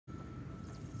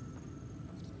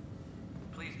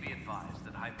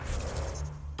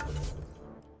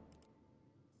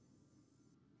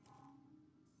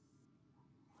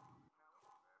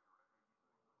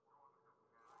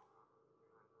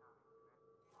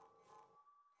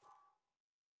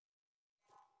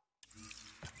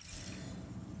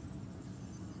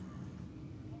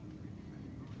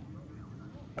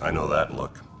I know that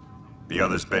look. The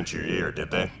others bent your ear, did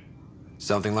they?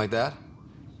 Something like that?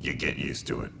 You get used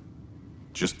to it.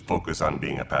 Just focus on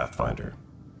being a Pathfinder.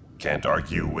 Can't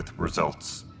argue with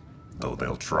results, though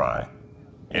they'll try.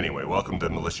 Anyway, welcome to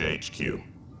Militia HQ.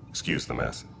 Excuse the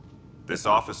mess. This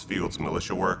office fields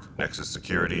militia work, Nexus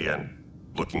security, and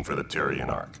looking for the Turian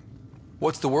Ark.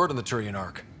 What's the word on the Turian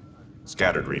Ark?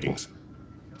 Scattered readings.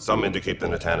 Some indicate the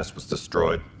Natanus was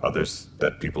destroyed, others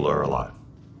that people are alive.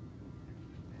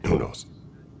 Who knows?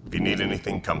 If you need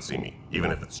anything, come see me,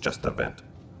 even if it's just a vent.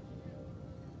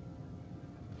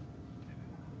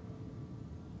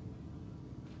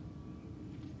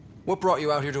 What brought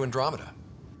you out here to Andromeda?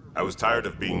 I was tired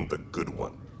of being the good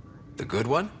one. The good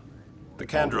one? The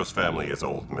Kandros family is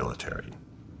old military.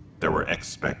 There were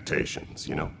expectations,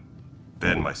 you know?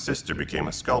 Then my sister became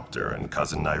a sculptor and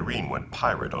cousin Irene went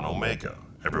pirate on Omega.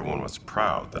 Everyone was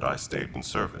proud that I stayed in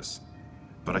service.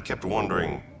 But I kept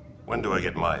wondering, when do I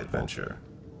get my adventure?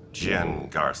 Jen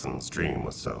Garson's dream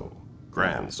was so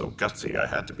grand, so gutsy, I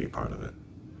had to be part of it.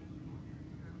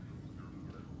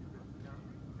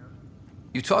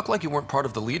 You talk like you weren't part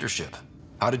of the leadership.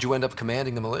 How did you end up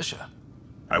commanding the militia?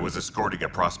 I was escorting a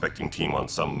prospecting team on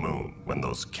some moon when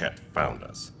those Ket found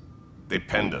us. They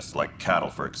penned us like cattle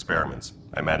for experiments.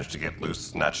 I managed to get loose,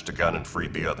 snatched a gun, and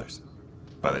freed the others.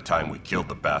 By the time we killed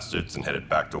the bastards and headed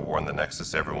back to warn the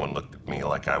Nexus, everyone looked at me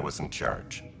like I was in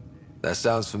charge. That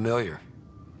sounds familiar.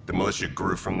 The militia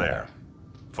grew from there.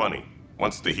 Funny,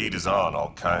 once the heat is on,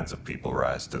 all kinds of people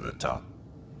rise to the top.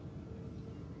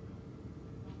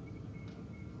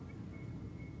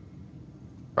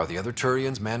 Are the other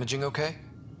Turians managing okay?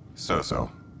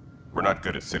 So-so. We're not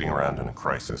good at sitting around in a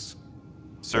crisis.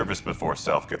 Service before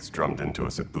self gets drummed into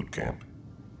us at boot camp.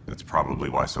 That's probably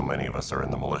why so many of us are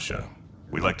in the militia.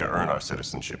 We like to earn our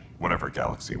citizenship, whatever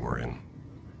galaxy we're in.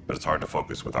 But it's hard to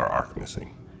focus with our arc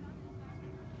missing.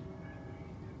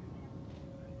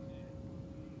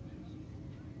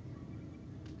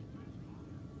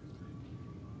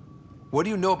 What do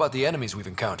you know about the enemies we've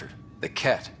encountered? The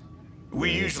Ket?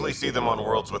 We usually see them on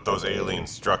worlds with those alien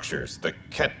structures. The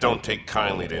Ket don't take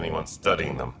kindly to anyone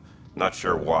studying them. Not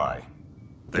sure why.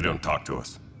 They don't talk to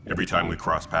us. Every time we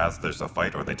cross paths, there's a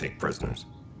fight or they take prisoners.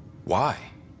 Why?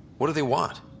 What do they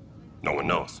want? No one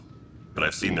knows. But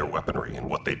I've seen their weaponry and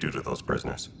what they do to those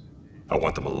prisoners. I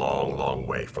want them a long, long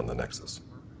way from the Nexus.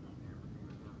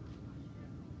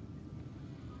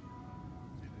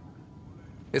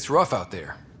 It's rough out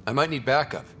there. I might need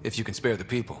backup, if you can spare the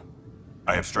people.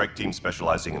 I have strike teams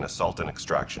specializing in assault and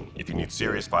extraction. If you need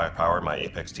serious firepower, my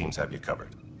Apex teams have you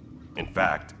covered. In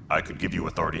fact, I could give you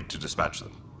authority to dispatch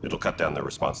them. It'll cut down their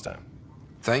response time.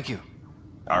 Thank you.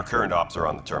 Our current ops are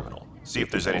on the terminal. See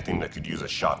if there's anything that could use a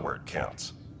shot where it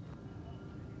counts.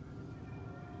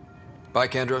 Bye,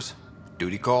 Kandros.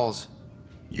 Duty calls.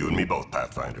 You and me both,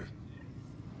 Pathfinder.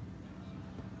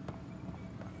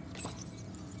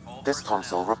 This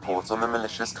console reports on the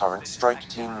militia's current strike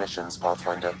team missions,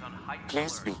 Pathfinder.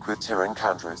 Please speak with Tyrion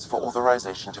Kandros for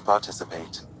authorization to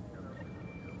participate.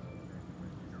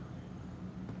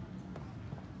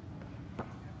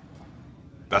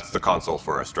 That's the console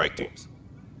for our strike teams.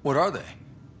 What are they?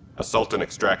 Assault and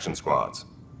extraction squads.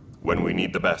 When we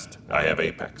need the best, I have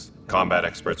Apex, combat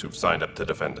experts who've signed up to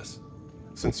defend us.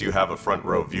 Since you have a front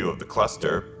row view of the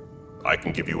cluster, I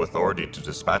can give you authority to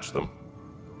dispatch them.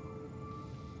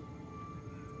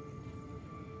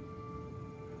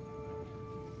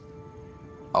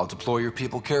 I'll deploy your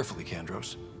people carefully,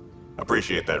 Kandros.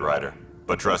 Appreciate that, Ryder.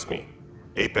 But trust me,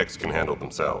 Apex can handle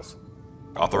themselves.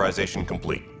 Authorization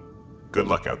complete. Good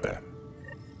luck out there.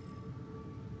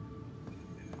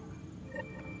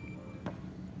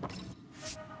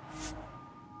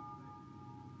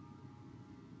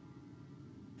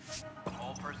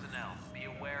 All personnel, be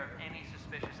aware of any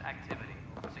suspicious activity.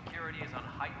 Security is on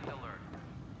heightened alert.